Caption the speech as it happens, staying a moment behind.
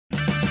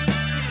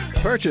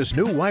Purchase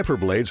new wiper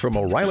blades from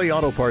O'Reilly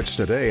Auto Parts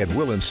today and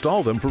we'll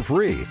install them for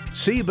free.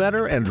 See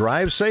better and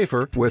drive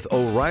safer with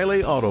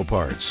O'Reilly Auto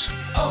Parts.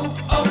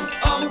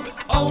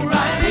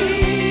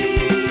 O'Reilly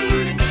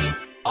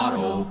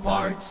Auto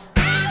Parts.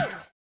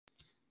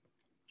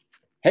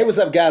 Hey, what's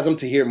up, guys? I'm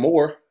to hear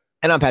more.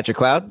 And I'm Patrick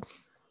Cloud.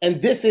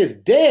 And this is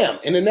Damn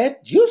Internet,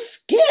 You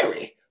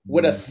Scary,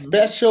 with a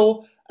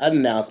special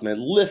announcement.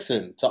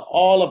 Listen, to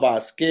all of our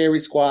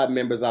Scary Squad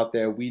members out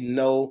there, we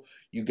know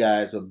you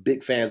guys are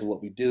big fans of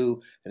what we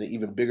do and an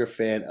even bigger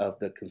fan of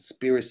the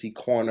Conspiracy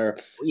Corner.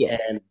 Yeah.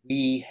 And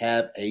we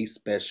have a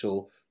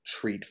special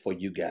treat for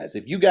you guys.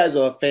 If you guys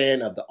are a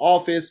fan of The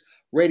Office,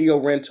 Radio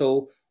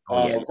Rental,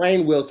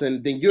 Rainn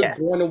Wilson, then you're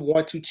going to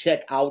want to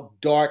check out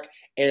Dark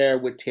Air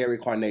with Terry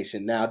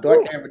Carnation. Now,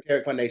 Dark Air with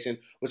Terry Carnation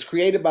was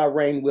created by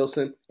Rainn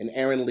Wilson and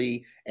Aaron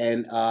Lee,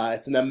 and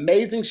it's an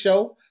amazing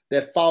show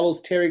that follows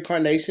Terry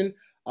Carnation,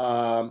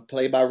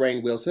 played by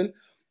Rainn Wilson,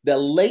 the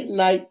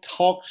late-night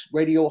talk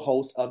radio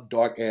host of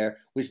Dark Air,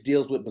 which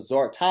deals with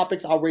bizarre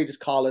topics, outrageous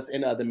callers,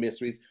 and other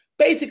mysteries.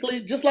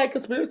 Basically, just like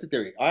Conspiracy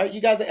Theory, all right? You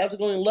guys are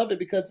absolutely going to love it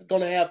because it's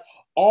going to have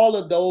all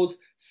of those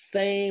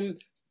same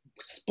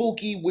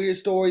spooky, weird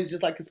stories,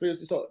 just like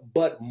Conspiracy Story,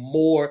 but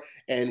more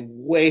and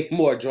way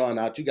more drawn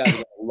out. You guys are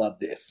going to love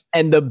this.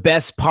 And the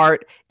best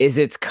part is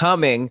it's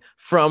coming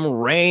from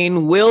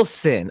Rainn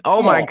Wilson.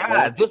 Oh my God.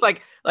 Man. Just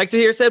like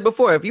Tahir said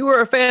before, if you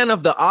were a fan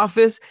of The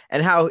Office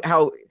and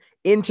how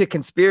into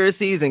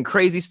conspiracies and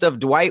crazy stuff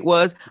Dwight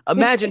was,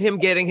 imagine him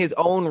getting his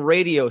own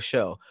radio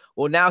show.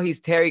 Well, now he's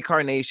Terry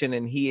Carnation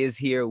and he is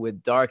here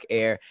with Dark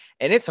Air,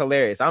 and it's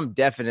hilarious. I'm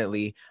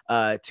definitely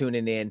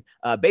tuning in.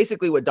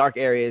 Basically what Dark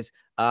Air is,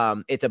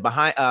 it's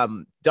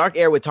a Dark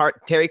Air with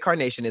Terry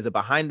Carnation is a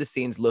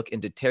behind-the-scenes look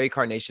into Terry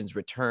Carnation's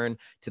return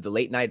to the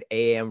late-night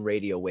AM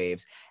radio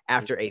waves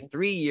after a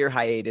 3-year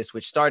hiatus,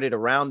 which started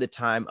around the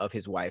time of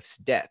his wife's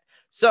death.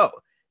 So,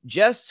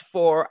 just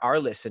for our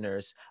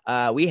listeners,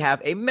 we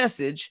have a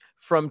message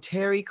from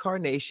Terry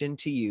Carnation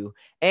to you,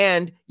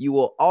 and you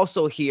will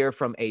also hear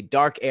from a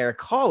Dark Air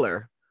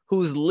caller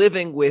who's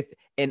living with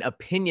an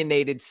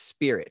opinionated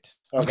spirit.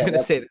 I'm going to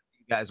say that to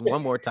you guys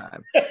one more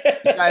time.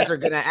 You guys are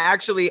going to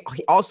actually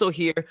also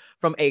hear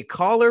from a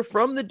caller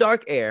from the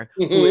Dark Air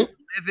who is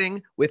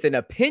living with an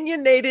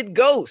opinionated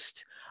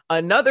ghost.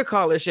 Another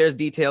caller shares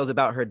details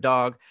about her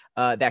dog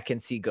that can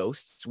see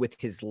ghosts with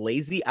his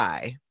lazy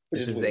eye.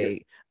 This is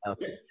a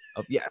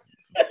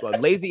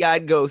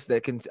lazy-eyed ghost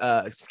that can,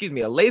 a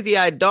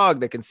lazy-eyed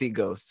dog that can see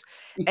ghosts.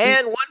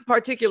 And one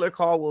particular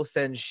call will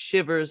send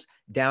shivers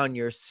down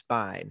your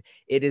spine.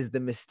 It is the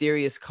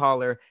mysterious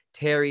caller,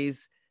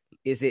 Terry's.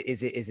 Is it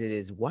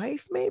his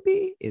wife,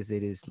 maybe? Is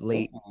it his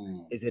late?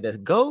 Is it a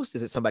ghost?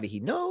 Is it somebody he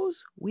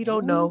knows? We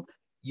don't know.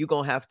 You're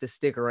going to have to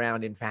stick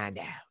around and find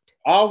out.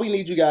 All we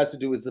need you guys to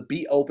do is to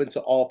be open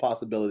to all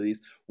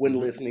possibilities when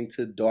listening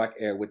to Dark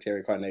Air with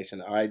Terry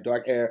Carnation. All right,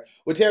 Dark Air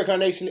with Terry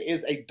Carnation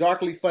is a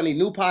darkly funny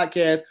new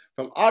podcast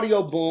from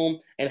Audio Boom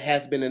and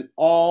has been an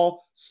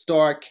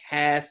all-star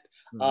cast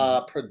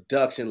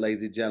production,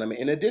 ladies and gentlemen.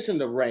 In addition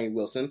to Rainn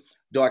Wilson,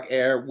 Dark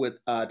Air with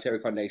Terry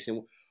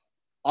Carnation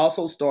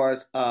also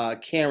stars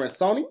Karen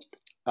Sony,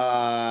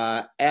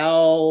 I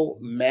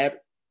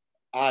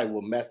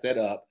will mess that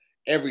up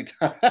every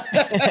time.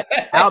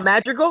 Al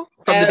Madrigal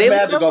from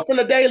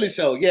the Daily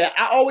Show. Yeah,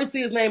 I always see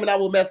his name and I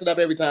will mess it up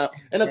every time.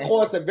 And of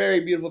course, a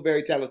very beautiful,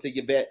 very talented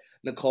Yvette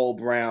Nicole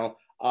Brown.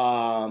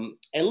 And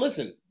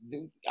listen,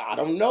 I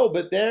don't know,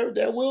 but there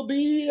will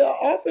be an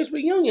Office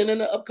reunion in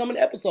the upcoming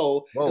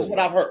episode. Is what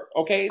I've heard.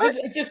 Okay,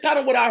 it's just kind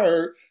of what I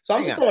heard. So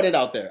I'm just throwing it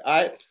out there.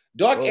 All right.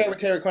 Dark Air with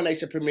Terry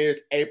Carnation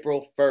premieres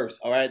April 1st,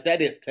 all right?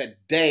 That is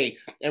today,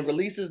 and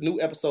releases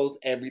new episodes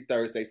every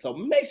Thursday. So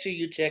make sure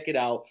you check it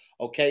out,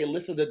 okay?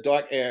 Listen to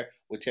Dark Air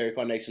with Terry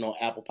Carnation on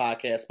Apple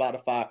Podcasts,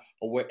 Spotify,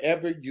 or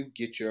wherever you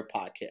get your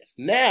podcasts.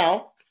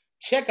 Now,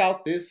 check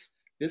out this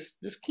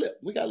clip.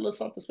 We got a little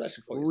something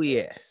special for you. Oh,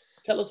 yes.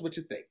 Tell us what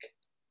you think.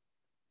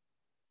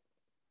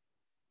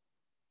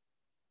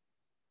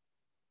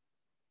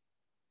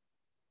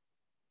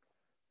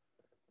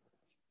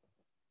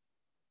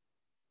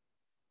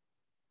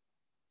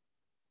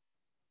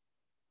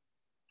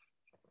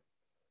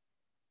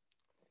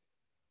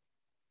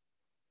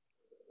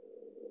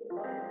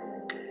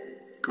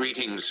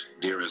 Greetings,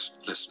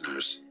 dearest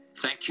listeners.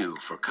 Thank you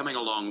for coming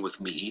along with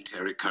me,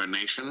 Terry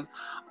Carnation,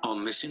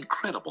 on this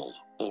incredible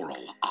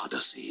oral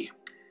odyssey.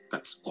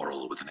 That's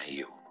oral with an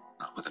A-U,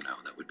 not with an O.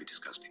 That would be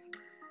disgusting.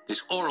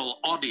 This oral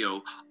audio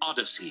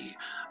odyssey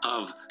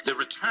of the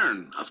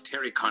return of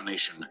Terry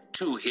Carnation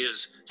to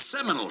his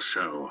seminal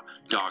show,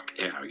 Dark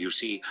Air. You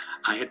see,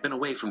 I had been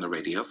away from the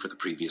radio for the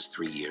previous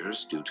 3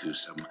 years due to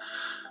some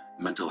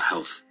mental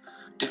health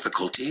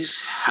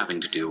difficulties having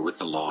to do with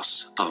the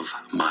loss of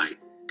my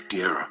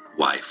dear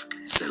wife,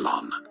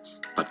 Ceylon.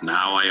 But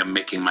now I am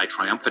making my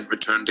triumphant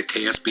return to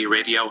KSB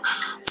Radio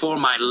for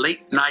my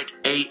late-night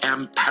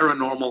AM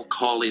paranormal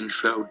call-in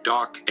show,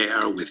 Dark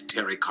Air with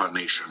Terry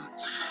Carnation.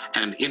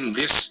 And in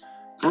this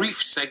brief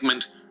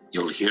segment,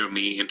 you'll hear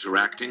me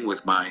interacting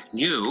with my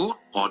new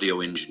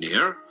audio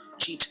engineer,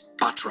 Jeet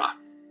Batra.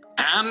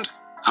 And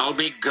I'll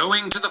be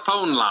going to the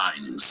phone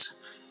lines,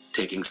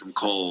 taking some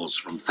calls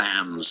from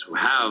fans who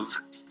have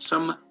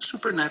some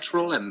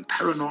supernatural and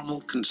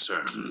paranormal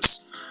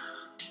concerns.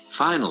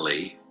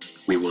 Finally,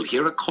 we will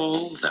hear a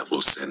call that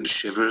will send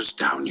shivers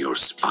down your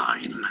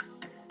spine.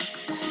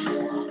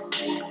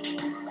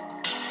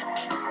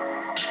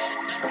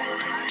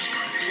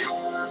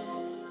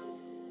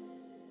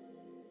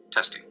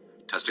 Testing,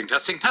 testing,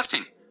 testing,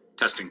 testing,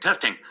 testing,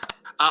 testing.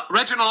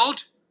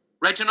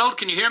 Reginald,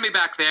 can you hear me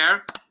back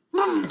there?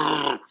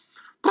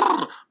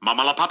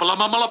 Mamala papala,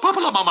 mamala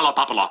papala, mamala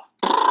papala.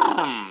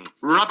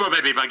 Rubber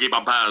baby buggy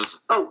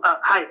bumpers. Oh,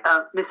 hi,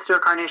 Mr.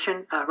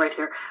 Carnation, right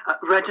here.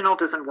 Reginald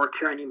doesn't work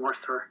here anymore,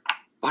 sir.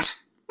 What?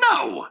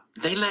 No!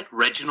 They let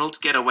Reginald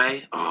get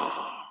away?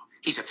 Oh,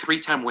 he's a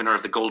 3-time winner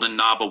of the Golden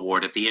Knob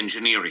Award at the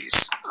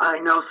Engineeries. I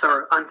know,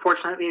 sir.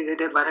 Unfortunately, they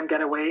did let him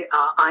get away.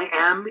 I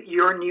am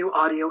your new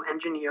audio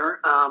engineer.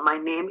 My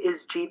name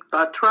is Jeet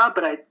Batra,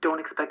 but I don't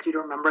expect you to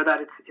remember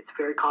that. It's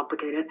very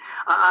complicated.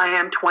 I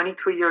am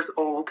 23 years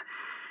old.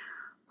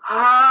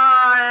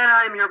 And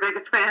I'm your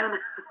biggest fan.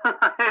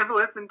 I have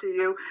listened to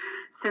you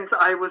since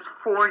I was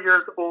 4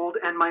 years old,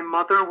 and my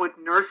mother would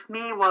nurse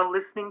me while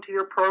listening to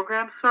your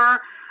program, sir.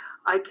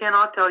 I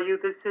cannot tell you,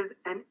 this is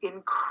an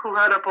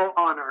incredible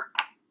honor.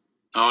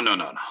 Oh, no.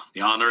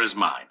 The honor is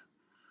mine.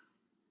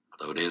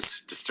 Although it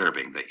is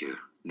disturbing that you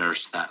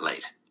nursed that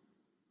late.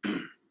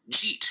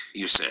 Jeet,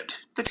 you said.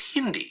 That's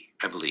Hindi,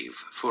 I believe,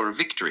 for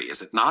victory,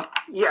 is it not?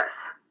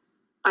 Yes.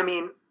 I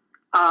mean,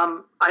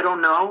 I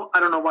don't know.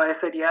 I don't know why I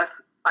said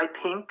yes. I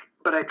think,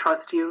 but I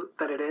trust you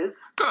that it is.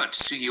 Good.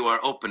 So you are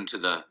open to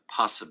the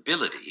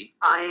possibility.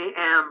 I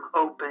am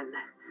open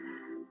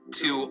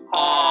to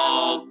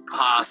all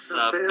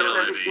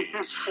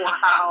possibilities.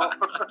 Wow.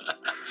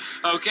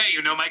 Okay,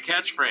 you know my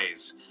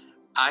catchphrase.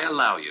 I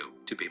allow you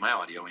to be my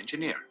audio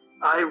engineer.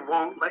 I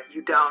won't let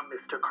you down,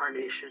 Mr.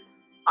 Carnation.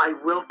 I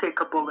will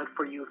take a bullet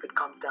for you if it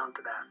comes down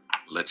to that.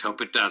 Let's hope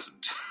it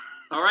doesn't.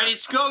 All right,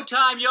 it's go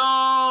time,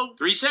 y'all.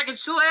 3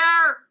 seconds till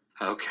air.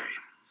 Okay.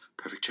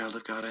 Perfect child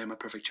of God, I am a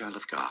perfect child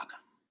of God.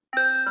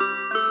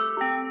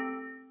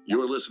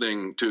 You're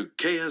listening to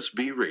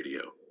KSB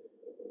Radio.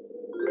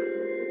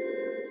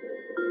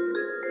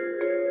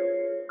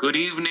 Good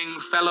evening,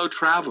 fellow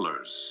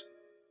travelers.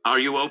 Are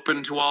you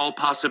open to all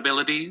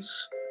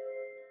possibilities?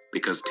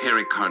 Because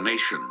Terry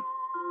Carnation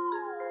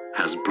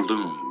has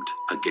bloomed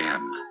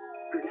again.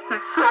 This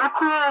is so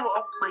cool.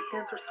 Oh, my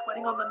hands are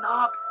sweating on the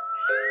knobs.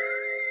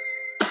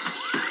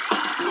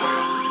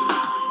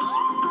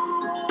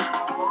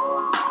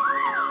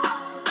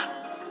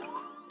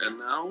 And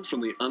now,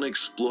 from the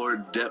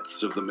unexplored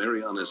depths of the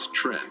Marianas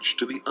Trench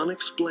to the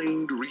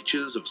unexplained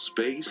reaches of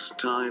space,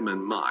 time,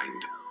 and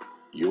mind,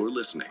 you're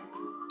listening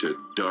to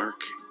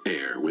Dark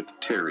Air with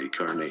Terry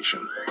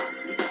Carnation.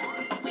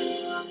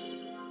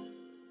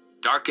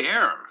 Dark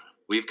Air.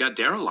 We've got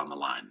Daryl on the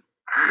line.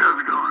 Hey,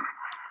 how's it going?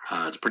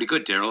 It's pretty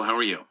good, Daryl. How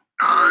are you?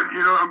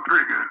 I'm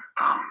pretty good.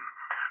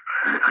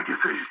 I guess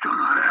I just don't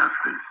know how to ask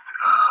this.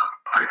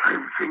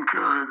 I think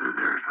that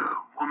there's a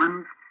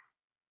woman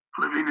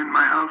living in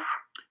my house.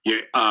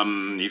 Yeah.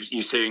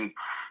 You saying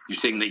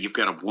that you've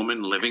got a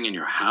woman living in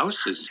your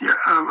house? Yeah,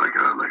 like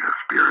a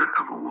spirit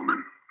of a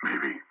woman,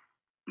 maybe.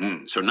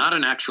 So not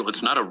an actual.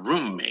 It's not a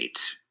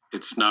roommate.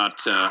 It's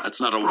not a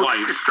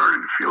wife. It's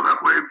starting to feel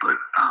that way, but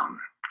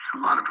a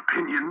lot of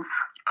opinions.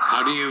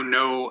 How do you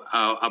know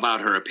about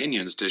her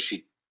opinions? Does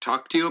she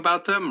talk to you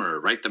about them or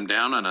write them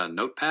down on a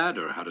notepad,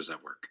 or how does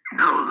that work?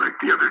 No, like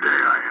the other day,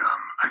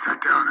 I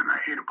sat down and I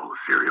ate a bowl of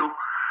cereal,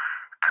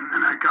 and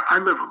then I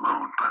live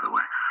alone, by the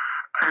way,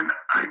 and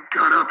I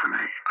got up and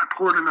I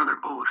poured another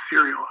bowl of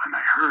cereal, and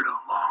I heard a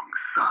long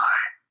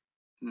sigh.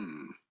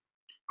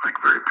 Like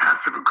very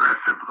passive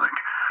aggressive, like.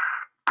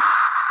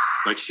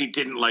 Like she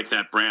didn't like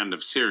that brand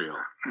of cereal.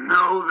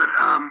 No, that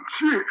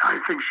I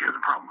think she has a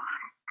problem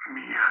with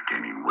me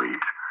gaining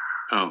weight.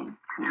 Oh,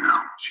 you know,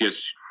 she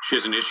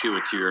has an issue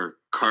with your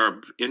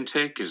carb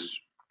intake.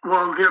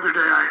 Well, the other day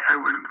I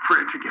went in the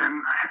fridge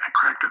again. I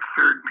cracked a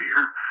third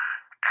beer,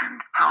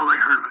 and all I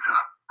heard was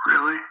a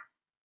really.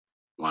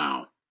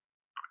 Wow.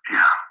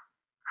 Yeah.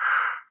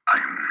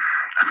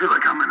 I feel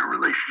like I'm in a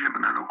relationship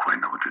and I don't quite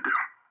know what to do.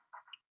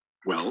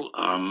 Well,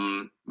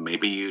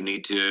 maybe you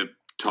need to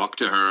talk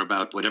to her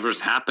about whatever's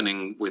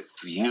happening with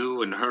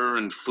you and her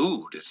and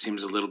food. It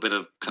seems a little bit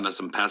of kind of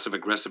some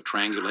passive-aggressive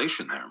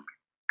triangulation there.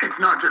 It's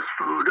not just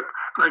food.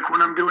 Like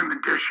when I'm doing the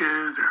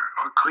dishes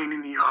or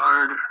cleaning the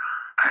yard,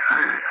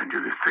 I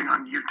do this thing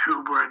on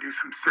YouTube where I do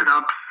some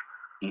sit-ups.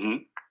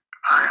 Mm-hmm.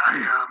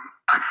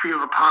 I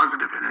feel a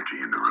positive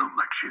energy in the room,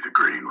 like she's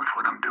agreeing with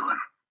what I'm doing.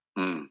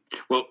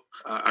 Well,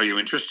 are you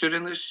interested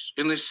in this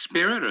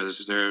spirit, or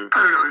is there? I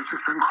don't know. It's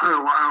just been quite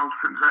a while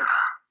since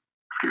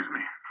excuse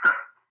me.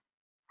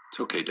 It's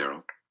okay,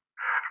 Daryl.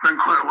 It's been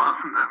quite a while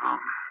since I've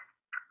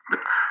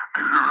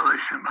been in a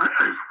relationship.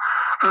 I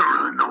don't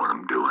really know what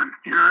I'm doing.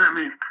 You know what I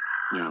mean?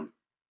 Yeah.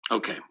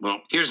 Okay.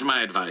 Well, here's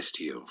my advice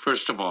to you.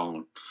 First of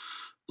all,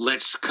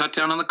 let's cut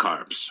down on the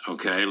carbs,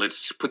 okay?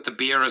 Let's put the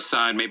beer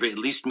aside. Maybe at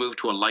least move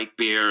to a light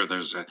beer.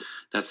 There's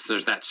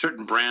that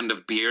certain brand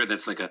of beer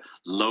that's like a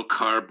low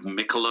carb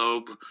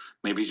Michelob.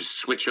 Maybe just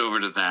switch over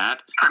to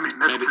that. I mean,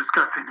 that's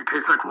disgusting. It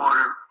tastes like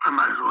water. I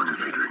might as well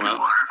just be drinking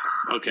water.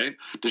 Okay.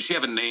 Does she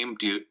have a name?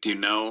 Do you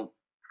know?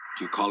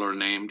 Do you call her a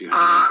name? Do you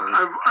have a name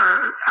for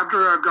her?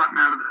 After I've gotten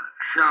out of the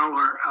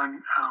shower,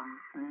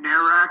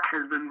 Narak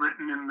has been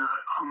written in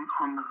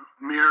on the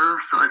mirror,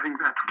 so I think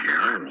that's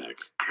Karen.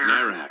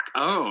 Narak.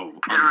 Oh.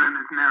 Karen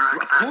is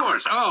Narak. Of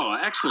course. Oh,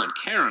 excellent.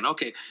 Karen.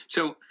 Okay.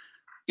 So,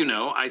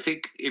 I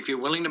think if you're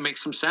willing to make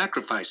some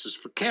sacrifices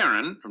for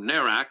Karen from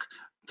Narak,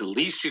 the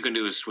least you can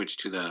do is switch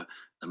to the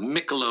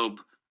Michelob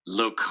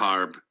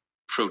low-carb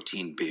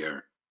protein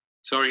beer.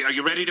 So are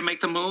you ready to make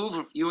the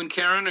move, you and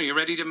Karen? Are you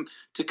ready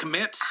to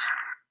commit?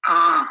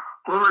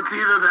 Well, it's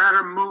either that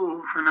or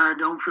move, and I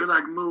don't feel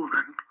like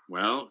moving.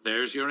 Well,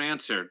 there's your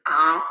answer.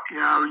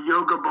 Yeah, a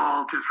yoga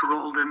ball just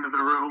rolled into the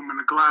room, and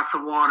a glass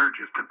of water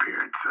just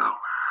appeared, so I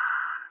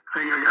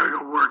think I gotta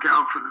go work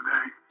out for the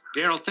day.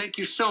 Daryl, thank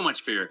you so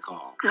much for your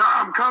call. Yeah,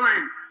 I'm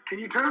coming. Can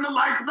you turn the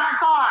lights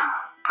back on?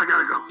 I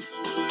gotta go.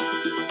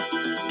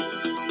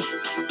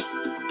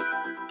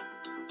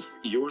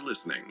 You're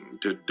listening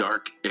to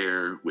Dark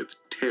Air with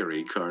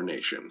Terry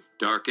Carnation.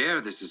 Dark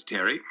Air, this is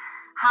Terry.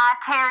 Hi,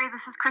 Terry.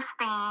 This is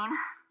Christine.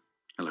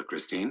 Hello,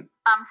 Christine.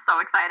 I'm so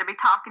excited to be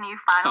talking to you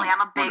finally. I'm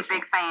a big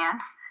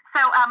fan.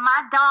 So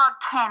my dog,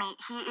 Kenny,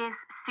 he is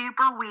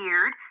super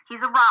weird.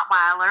 He's a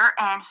Rottweiler,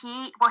 and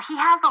he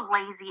has a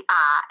lazy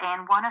eye,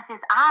 and one of his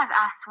eyes,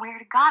 I swear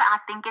to God, I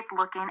think it's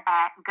looking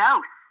at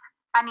ghosts.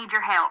 I need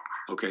your help.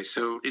 Okay,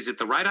 so is it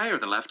the right eye or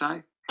the left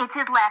eye? It's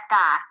his left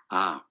eye.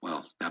 Ah,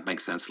 well, that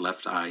makes sense.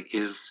 Left eye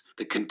is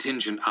the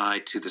contingent eye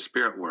to the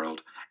spirit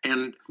world.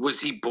 And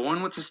was he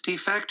born with this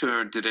defect,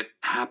 or did it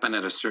happen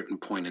at a certain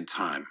point in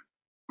time?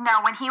 No,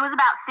 when he was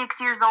about 6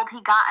 years old,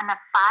 he got in a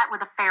fight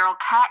with a feral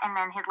cat, and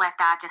then his left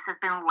eye just has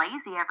been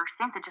lazy ever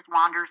since. It just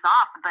wanders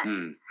off, but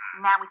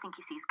now we think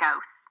he sees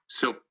ghosts.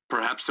 So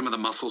perhaps some of the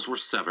muscles were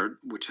severed,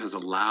 which has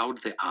allowed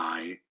the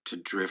eye to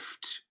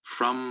drift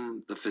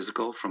from the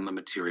physical, from the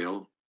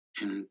material,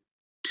 into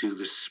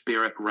the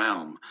spirit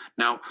realm.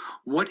 Now,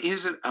 what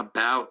is it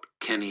about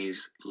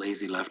Kenny's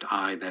lazy left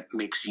eye that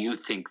makes you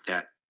think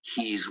that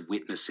he's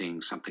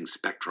witnessing something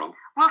spectral?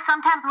 Well,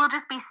 sometimes we'll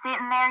just be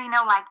sitting there,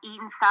 like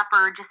eating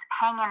supper, just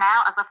hanging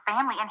out as a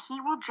family, and he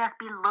will just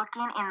be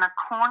looking in the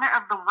corner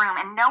of the room,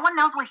 and no one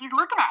knows what he's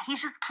looking at. He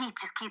just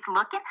keeps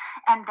looking,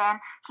 and then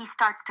he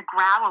starts to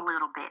growl a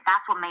little bit.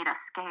 That's what made us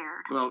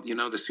scared. Well,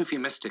 the Sufi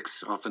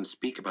mystics often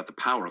speak about the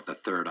power of the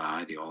third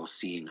eye, the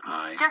all-seeing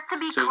eye. Just to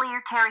be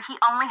clear, Terry, he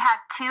only has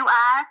 2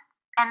 eyes,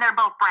 and they're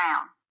both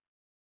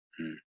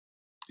brown.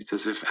 It's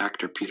as if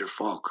actor Peter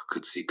Falk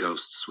could see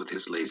ghosts with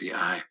his lazy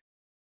eye.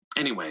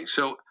 Anyway,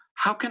 so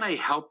how can I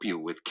help you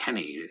with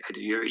Kenny?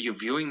 Are you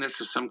viewing this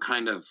as some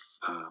kind of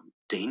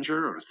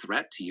danger or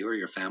threat to you or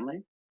your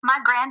family? My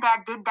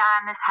granddad did die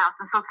in this house,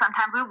 and so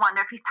sometimes we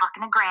wonder if he's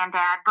talking to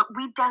granddad, but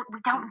we don't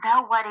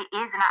know what it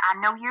is, and I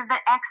know you're the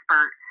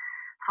expert,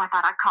 so I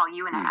thought I'd call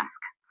you and ask.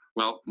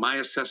 Well, my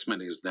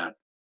assessment is that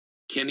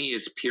Kenny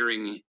is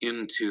peering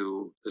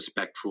into the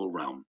spectral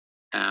realm.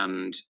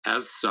 And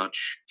as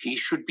such, he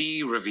should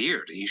be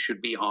revered. He should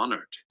be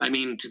honored. I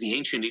mean, to the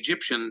ancient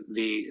Egyptian,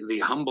 the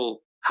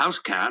humble house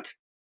cat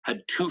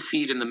had 2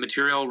 feet in the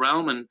material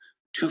realm and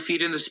 2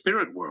 feet in the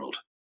spirit world.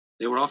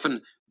 They were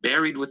often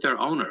buried with their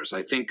owners.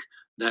 I think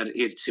that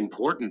it's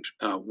important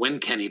when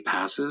Kenny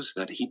passes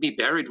that he be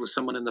buried with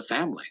someone in the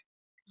family.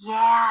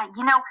 Yeah,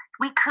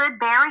 we could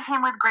bury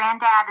him with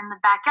Granddad in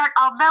the backyard,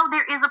 although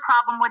there is a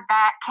problem with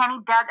that. Kenny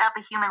dug up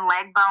a human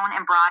leg bone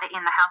and brought it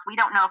in the house. We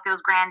don't know if it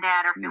was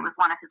Granddad or if it was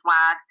one of his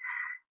wives,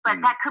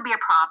 but that could be a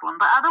problem.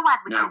 But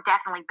otherwise, we could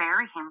definitely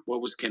bury him.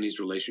 What was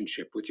Kenny's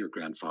relationship with your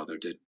grandfather?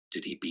 Did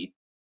he beat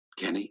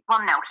Kenny?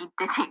 Well, no, he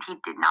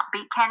did not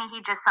beat Kenny.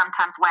 He just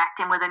sometimes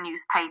whacked him with a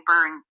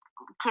newspaper and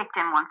kicked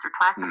him once or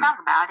twice, but that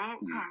was about it.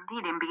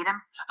 He didn't beat him.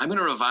 I'm going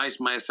to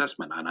revise my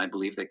assessment, and I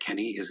believe that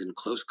Kenny is in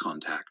close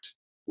contact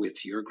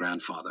with your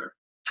grandfather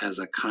as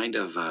a kind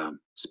of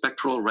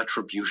spectral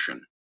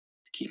retribution,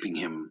 keeping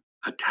him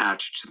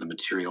attached to the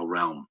material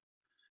realm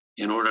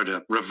in order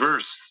to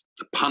reverse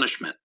the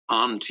punishment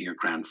onto your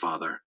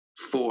grandfather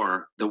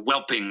for the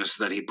whelpings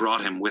that he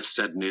brought him with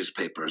said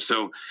newspaper.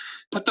 So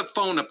put the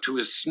phone up to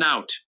his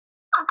snout.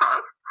 Okay.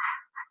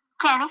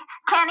 Kenny?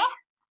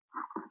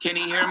 Can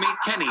you hear me?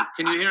 Kenny,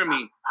 can you hear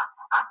me?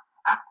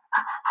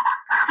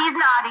 He's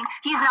nodding.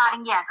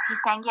 Yes. He's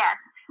saying yes.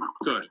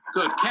 Good.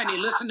 Kenny,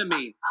 listen to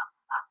me.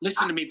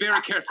 Listen to me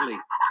very carefully.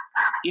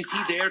 Is he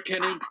there,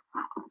 Kenny?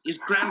 Is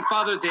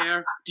grandfather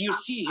there? Do you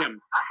see him?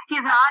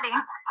 He's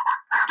nodding.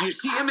 Do you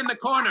see him in the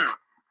corner?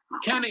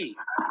 Kenny,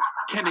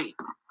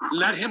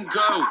 let him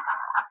go.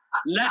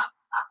 Let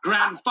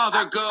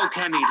grandfather go,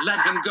 Kenny. Let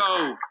him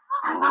go.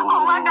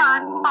 Oh, my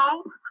God.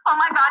 Oh,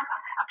 my God.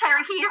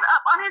 Terry, he is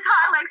up on his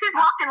hind legs. He's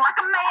walking like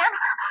a man.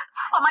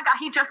 Oh, my God.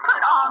 He just put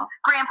on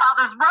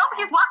grandfather's robe.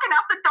 He's walking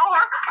out the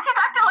door. He's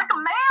acting like a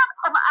man.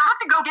 I have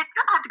to go get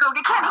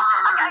Kenny.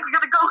 I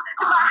gotta go.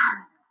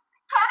 Goodbye.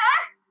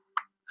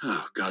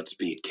 Oh,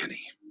 Godspeed,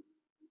 Kenny.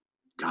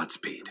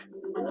 Godspeed.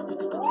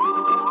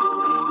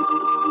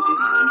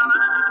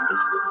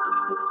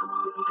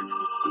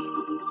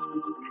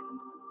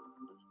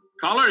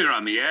 Caller, you're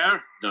on the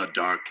air. The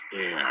dark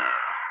air.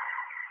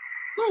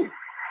 Ooh.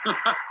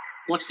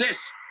 What's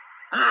this?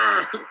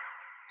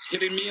 It's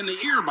hitting me in the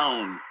ear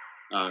bone.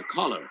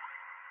 Caller,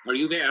 are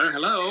you there?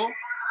 Hello?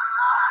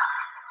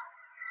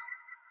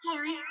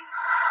 Terry.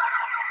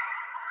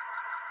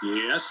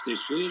 Yes,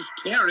 this is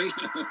Terry.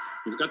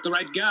 You've got the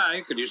right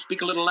guy. Could you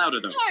speak a little louder,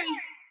 though? Terry,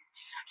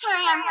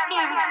 I'm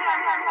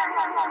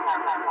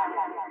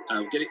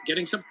scared.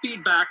 Getting some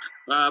feedback.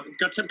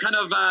 Got some kind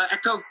of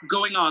echo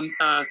going on.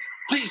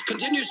 Please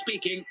continue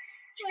speaking.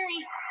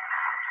 Terry,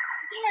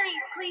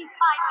 please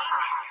find me.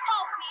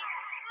 Help me.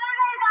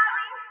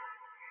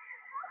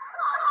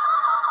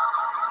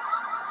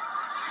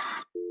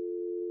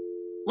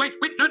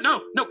 Wait,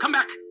 no, come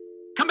back.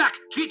 Come back,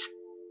 cheat.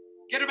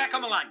 Get her back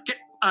on the line.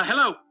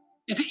 Hello.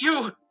 Is it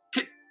you?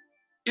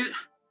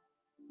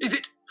 Is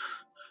it?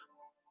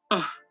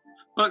 A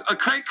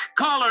crank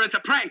caller. It's a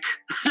prank.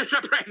 It's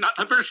a prank, not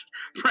the first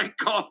prank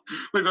call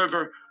we've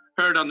ever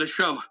heard on the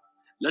show.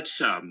 Let's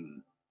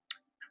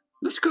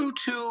go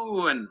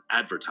to an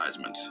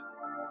advertisement.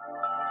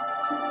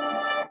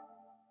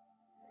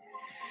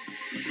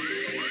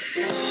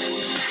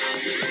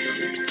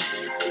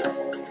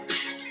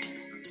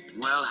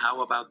 Well,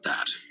 how about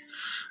that?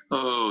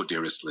 Oh,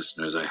 dearest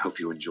listeners, I hope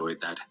you enjoyed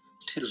that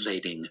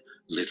titillating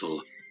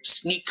little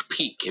sneak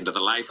peek into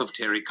the life of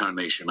Terry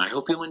Carnation. I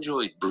hope you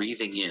enjoyed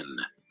breathing in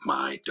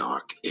my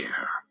dark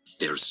air.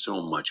 There's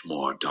so much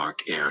more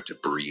dark air to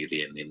breathe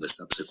in the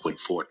subsequent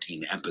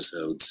 14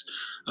 episodes.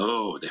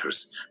 Oh,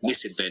 there's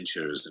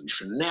misadventures and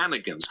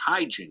shenanigans,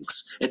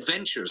 hijinks,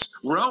 adventures,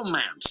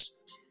 romance,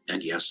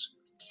 and yes,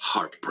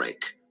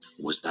 heartbreak.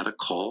 Was that a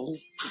call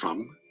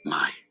from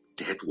my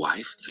dead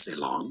wife,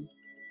 Ceylon?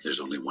 There's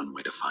only one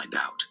way to find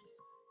out.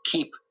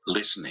 Keep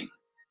listening.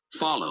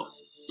 Follow,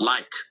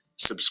 like,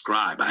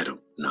 subscribe, I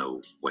don't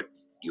know what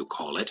you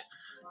call it,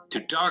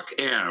 to Dark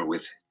Air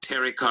with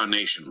Terry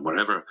Carnation,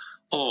 wherever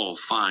all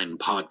fine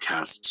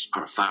podcasts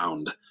are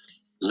found.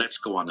 Let's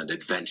go on an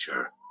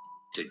adventure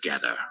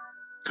together.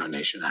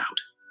 Carnation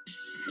out.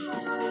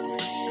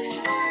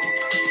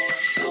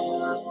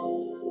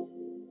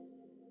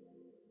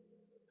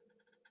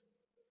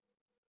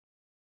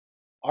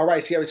 All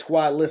right, Scary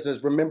Squad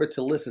listeners, remember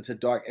to listen to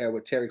Dark Air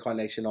with Terry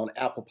Carnation on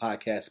Apple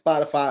Podcasts,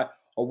 Spotify,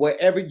 or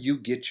wherever you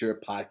get your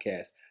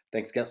podcasts.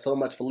 Thanks so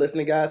much for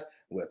listening, guys.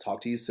 We'll talk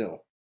to you soon.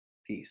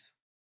 Peace.